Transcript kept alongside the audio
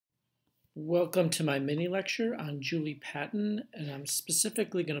Welcome to my mini lecture on Julie Patton, and I'm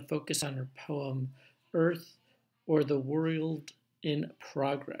specifically going to focus on her poem Earth or the World in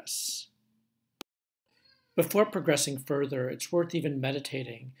Progress. Before progressing further, it's worth even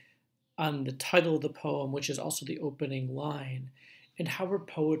meditating on the title of the poem, which is also the opening line, and how her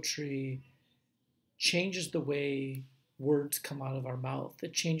poetry changes the way words come out of our mouth.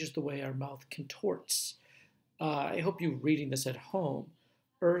 It changes the way our mouth contorts. I hope you're reading this at home.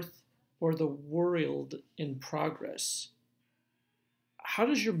 Earth or the world in progress. How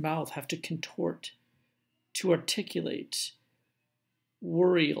does your mouth have to contort to articulate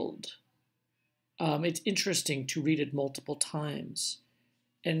worryld? It's interesting to read it multiple times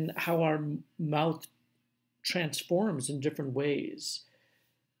and how our mouth transforms in different ways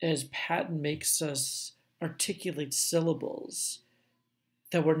as Patton makes us articulate syllables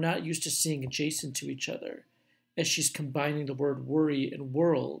that we're not used to seeing adjacent to each other, as she's combining the word worry and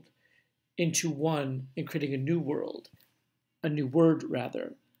world into one and creating a new world, a new word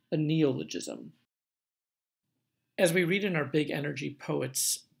rather, a neologism. As we read in our Big Energy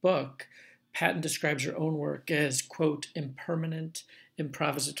Poets book, Patton describes her own work as, quote, impermanent,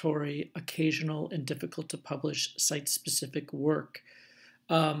 improvisatory, occasional, and difficult to publish site-specific work.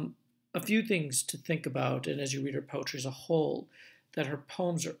 A few things to think about, and as you read her poetry as a whole, that her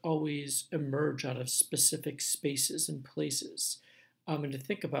poems are always emerge out of specific spaces and places. And to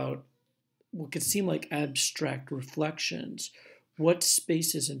think about what could seem like abstract reflections, what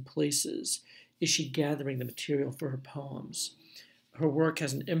spaces and places is she gathering the material for her poems? Her work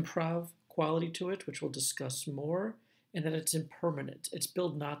has an improv quality to it, which we'll discuss more, and that it's impermanent. It's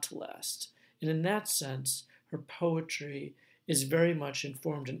built not to last. And in that sense, her poetry is very much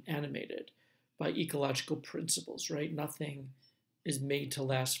informed and animated by ecological principles, right? Nothing is made to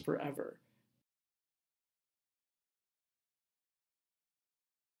last forever.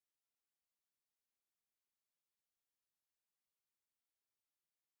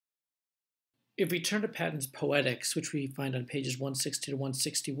 If we turn to Patton's Poetics, which we find on pages 160 to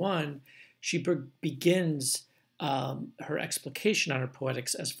 161, she begins her explication on her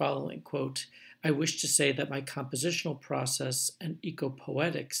poetics as following, quote, I wish to say that my compositional process and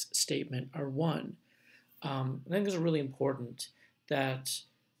eco-poetics statement are one. I think it's really important that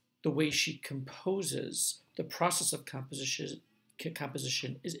the way she composes, the process of composition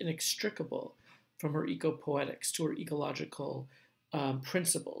is inextricable from her eco-poetics to her ecological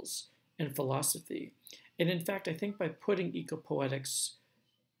principles and philosophy. And in fact, I think by putting eco-poetics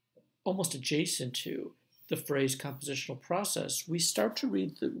almost adjacent to the phrase compositional process, we start to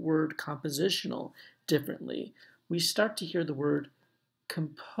read the word compositional differently. We start to hear the word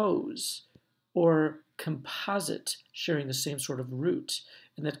compose or composite sharing the same sort of root,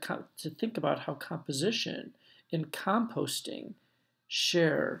 and that to think about how composition and composting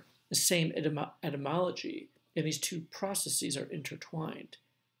share the same etymology, and these two processes are intertwined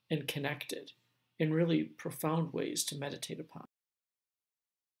and connected in really profound ways to meditate upon.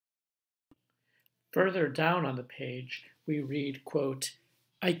 Further down on the page, we read, quote,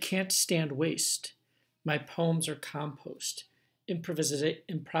 I can't stand waste. My poems are compost,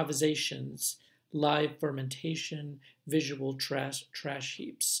 improvisations, live fermentation, visual trash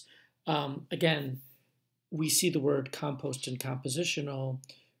heaps. Again, we see the word compost and compositional,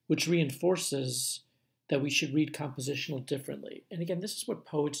 which reinforces that we should read compositional differently. And again, this is what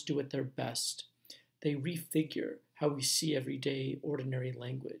poets do at their best. They refigure how we see everyday, ordinary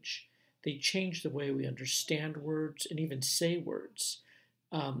language. They change the way we understand words and even say words,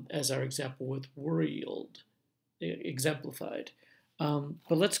 as our example with worryld exemplified.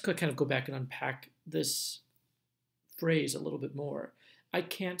 But let's kind of go back and unpack this phrase a little bit more. I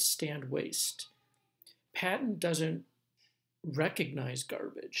can't stand waste. Patton doesn't recognize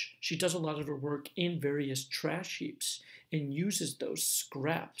garbage. She does a lot of her work in various trash heaps and uses those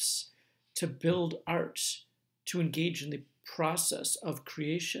scraps to build art, to engage in the process of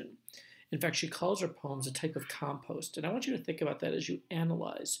creation. In fact, she calls her poems a type of compost. And I want you to think about that as you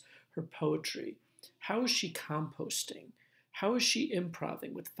analyze her poetry. How is she composting? How is she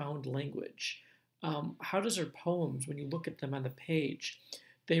improving with found language? How does her poems, when you look at them on the page,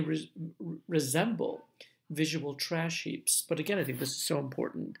 they resemble visual trash heaps? But again, I think this is so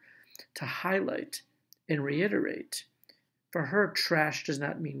important to highlight and reiterate. For her, trash does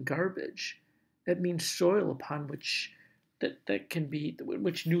not mean garbage. It means soil upon which that can be,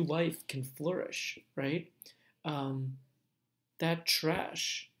 which new life can flourish, right? That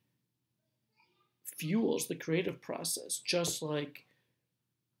trash fuels the creative process, just like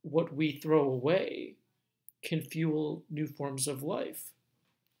what we throw away can fuel new forms of life.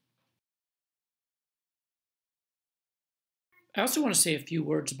 I also want to say a few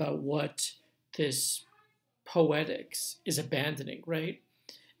words about what this poetics is abandoning, right?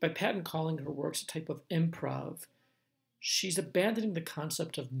 By Patton calling her works a type of improv, she's abandoning the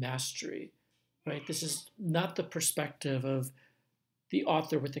concept of mastery, right? This is not the perspective of the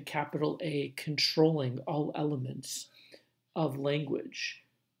author with a capital A controlling all elements of language,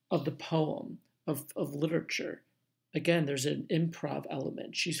 of the poem, of literature. Again, there's an improv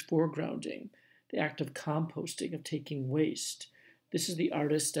element. She's foregrounding the act of composting, of taking waste. This is the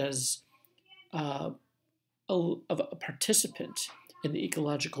artist as uh, a participant in the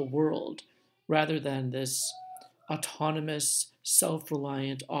ecological world rather than this autonomous, self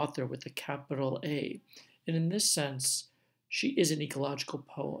reliant author with a capital A. And in this sense, she is an ecological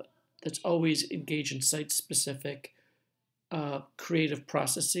poet that's always engaged in site specific creative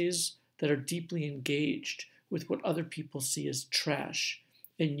processes that are deeply engaged with what other people see as trash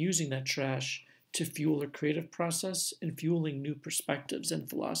and using that trash to fuel her creative process and fueling new perspectives and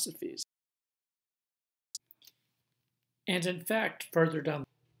philosophies. And in fact, further down,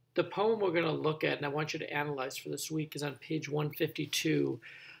 the poem we're going to look at and I want you to analyze for this week is on page 152,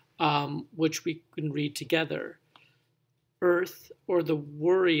 which we can read together. Earth, or the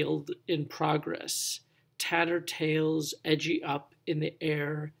worryld in progress, tatter tails edgy up in the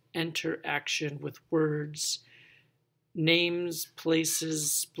air, enter action with words, names,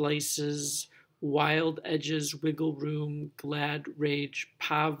 places, splices, wild edges, wiggle room, glad rage,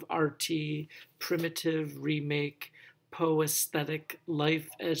 pav-arty, primitive remake, poesthetic, life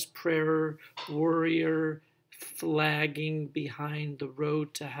as prayer, warrior, flagging behind the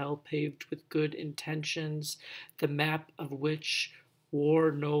road to hell paved with good intentions, the map of which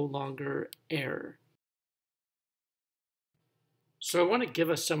war no longer err. So I want to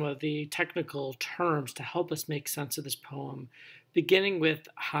give us some of the technical terms to help us make sense of this poem, beginning with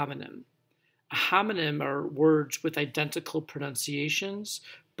homonym. A homonym are words with identical pronunciations,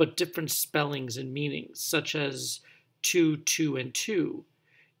 but different spellings and meanings, such as two, two, and two.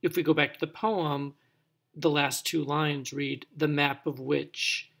 If we go back to the poem, the last two lines read, the map of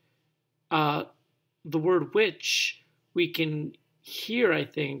which. The word which, we can hear, I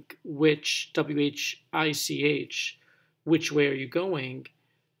think, which, W-H-I-C-H, which way are you going?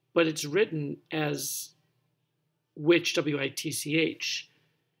 But it's written as which, W-I-T-C-H.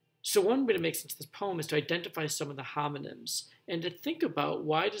 So one way to make sense of this poem is to identify some of the homonyms and to think about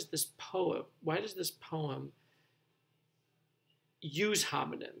why does this poem use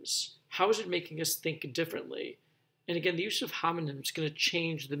homonyms? How is it making us think differently? And again, the use of homonyms is going to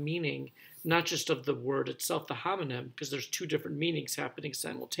change the meaning, not just of the word itself, the homonym, because there's two different meanings happening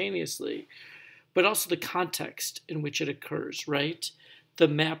simultaneously, but also the context in which it occurs, right? The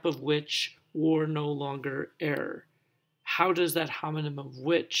map of which war no longer err. How does that homonym of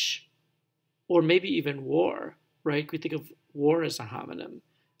which, or maybe even war, right? We think of war as a homonym.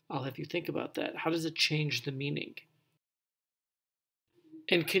 I'll have you think about that. How does it change the meaning?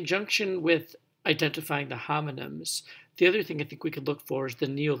 In conjunction with identifying the homonyms, the other thing I think we could look for is the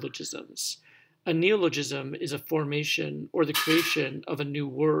neologisms. A neologism is a formation or the creation of a new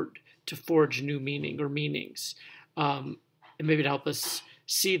word to forge new meaning or meanings. And maybe to help us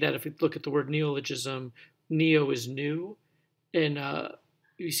see that, if we look at the word neologism, neo is new, and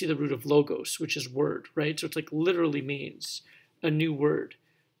you see the root of logos, which is word, right? So it's like literally means a new word.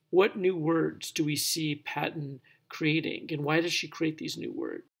 What new words do we see Patton creating, and why does she create these new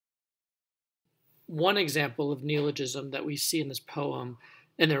words? One example of neologism that we see in this poem,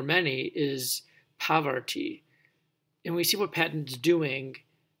 and there are many, is poverty. And we see what Patton's doing,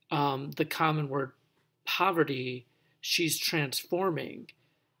 the common word poverty, she's transforming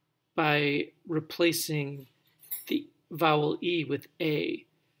by replacing the vowel E with A.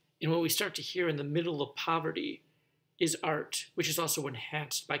 And what we start to hear in the middle of poverty is art, which is also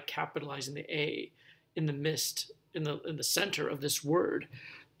enhanced by capitalizing the A in the midst, in the center of this word.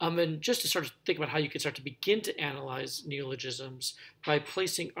 And just to start to think about how you can start to begin to analyze neologisms by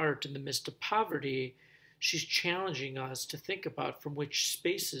placing art in the midst of poverty, she's challenging us to think about from which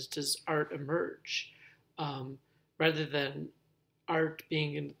spaces does art emerge, rather than art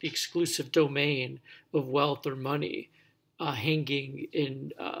being in the exclusive domain of wealth or money, hanging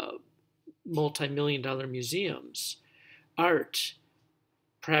in multi-million-dollar museums. Art,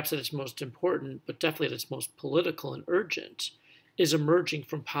 perhaps at its most important, but definitely at its most political and urgent, is emerging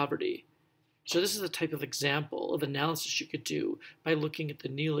from poverty. So this is the type of example of analysis you could do by looking at the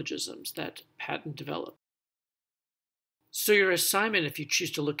neologisms that Patton developed. So your assignment, if you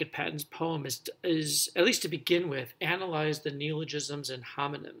choose to look at Patton's poem, is at least to begin with, analyze the neologisms and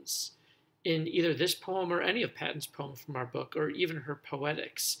homonyms in either this poem or any of Patton's poems from our book, or even her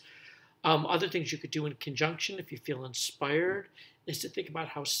poetics. Other things you could do in conjunction if you feel inspired is to think about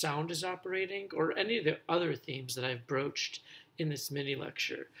how sound is operating or any of the other themes that I've broached in this mini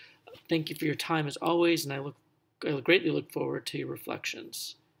lecture. Thank you for your time as always, and I greatly look forward to your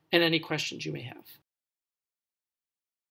reflections and any questions you may have.